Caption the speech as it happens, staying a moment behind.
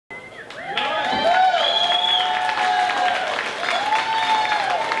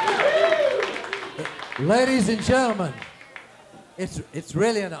Ladies and gentlemen, it's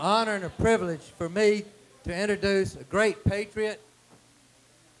really an honor and a privilege for me to introduce a great patriot,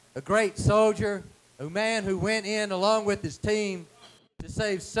 a great soldier, a man who went in along with his team to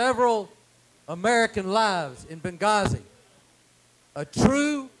save several American lives in Benghazi. A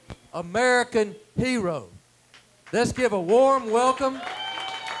true American hero. Let's give a warm welcome,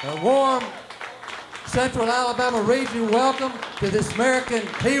 a warm Central Alabama region welcome to this American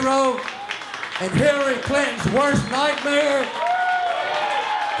hero and Hillary Clinton's worst nightmare,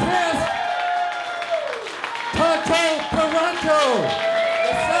 Kris Tanto Paronto.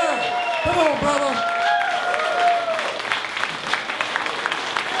 Yes, sir. Come on, brother.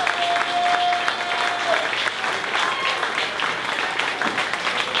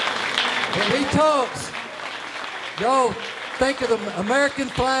 When he talks, y'all think of the American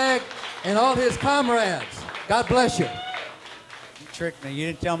flag and all his comrades. God bless you. You tricked me. You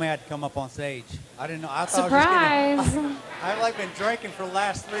didn't tell me I had to come up on stage. I didn't know. I thought Surprise! I've like been drinking for the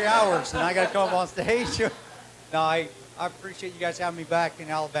last 3 hours, and I got to come up on stage. No, I appreciate you guys having me back in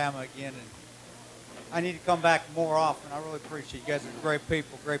Alabama again, and I need to come back more often. I really appreciate you guys. Are great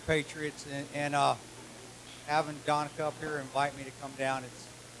people, great patriots, and having Donica up here invite me to come down.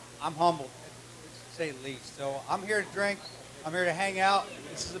 I'm humbled, to say the least. So I'm here to drink. I'm here to hang out.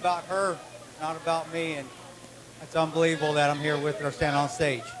 This is about her, not about me, and it's unbelievable that I'm here with her standing on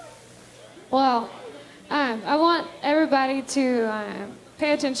stage. Well, I want everybody to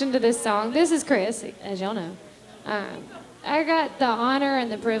pay attention to this song. This is Kris, as y'all know. I got the honor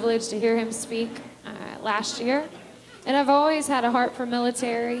and the privilege to hear him speak last year, and I've always had a heart for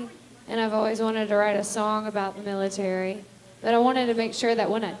military, and I've always wanted to write a song about the military, but I wanted to make sure that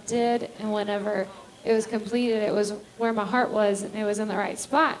when I did and whenever it was completed, it was where my heart was and it was in the right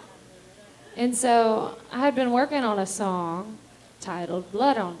spot. And so I had been working on a song titled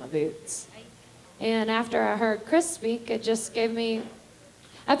Blood on My Boots. And after I heard Kris speak, it just gave me,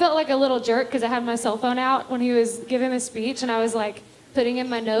 I felt like a little jerk because I had my cell phone out when he was giving his speech, and I was like putting in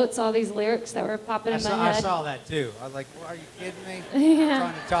my notes all these lyrics that were popping in my head. I saw that too. I was like, well, are you kidding me? Yeah.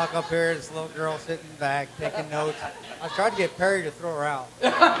 Trying to talk up here, this little girl sitting in the back taking notes. I tried to get Perry to throw her out.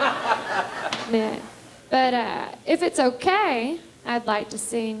 Yeah. But if it's okay, I'd like to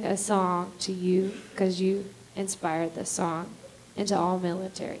sing a song to you because you inspired the song, and to all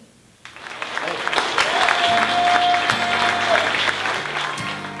military.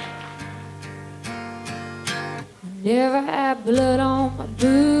 Never had blood on my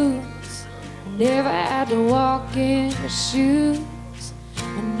boots. Never had to walk in your shoes.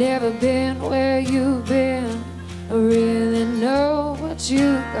 I've never been where you've been. I really know what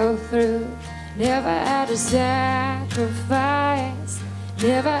you go through. Never had to sacrifice.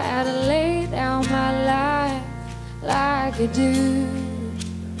 Never had to lay down my life like you do.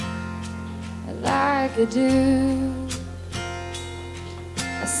 Like you do.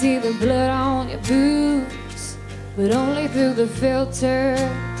 I see the blood on your boots, but only through the filter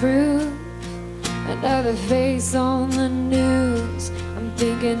proof. Another face on the news. I'm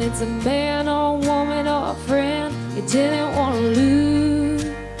thinking it's a man or a woman or a friend you didn't want to lose.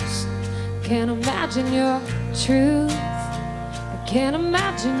 Can't imagine your truth. I can't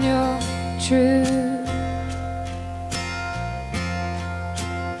imagine your truth.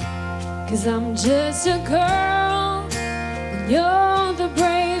 'Cause I'm just a girl, and you're the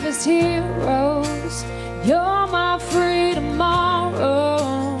bravest heroes. You're my free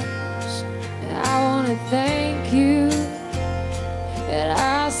tomorrows. And I wanna thank you, and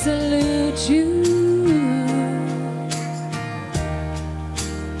I salute you.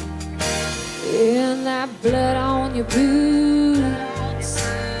 In that blood on your boots,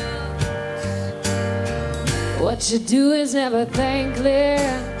 what you do is never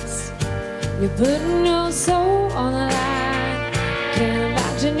thankless. You're putting your soul on the line. Can't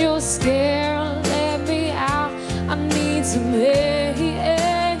imagine you're scared. Let me out. I need some air.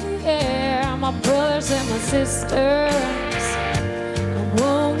 My brothers and my sisters, I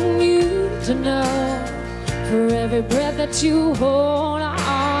want you to know, for every breath that you hold, I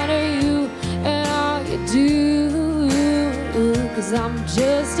honor you and all you do. 'Cause I'm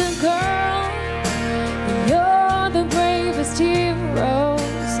just a girl, and you're the bravest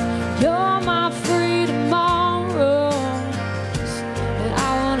heroes. You're my free tomorrows, and I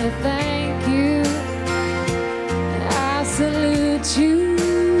wanna thank you, and I salute you.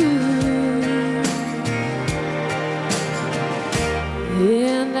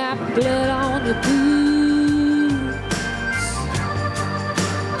 In that blood on your boots,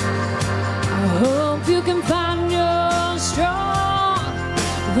 I hope you can find your strong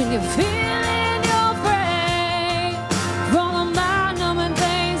when you're feeling your afraid from the mind-numbing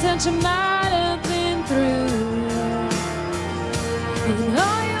things that you might have been through.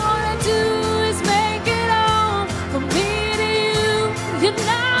 You're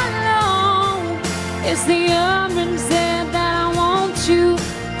not alone. It's the unsaid that I want you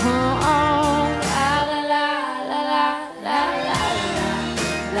home. La la la la la la la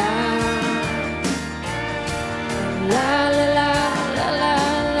la la la la la la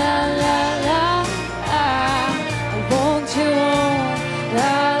la la la. I want you home.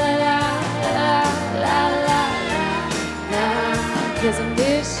 La la la la la la la. 'Cause I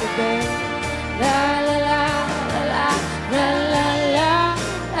miss you, babe. La la la la la la la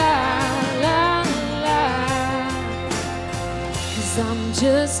la la. 'Cause I'm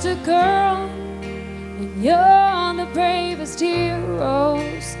just a girl, and you're the bravest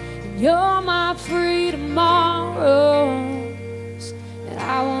heroes, and you're my free tomorrows. And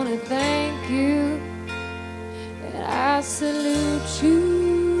I wanna thank you, and I salute you.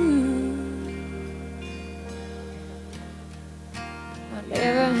 I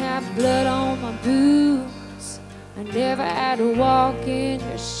never had blood on my boots. I never had to walk in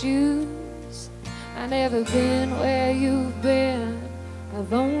your shoes. I never been where you've been.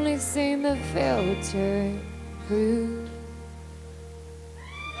 I've only seen the filtered fruit.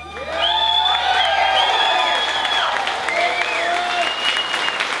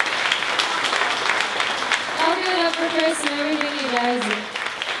 I'll give it up for Kris and everything he does.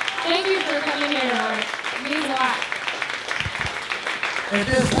 Thank you for coming here tonight. It means a lot. At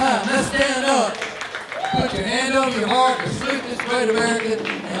this time, let's stand up. Put your hand over your heart and salute this great American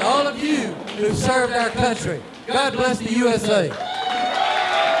and all of you who served our country. God bless the USA.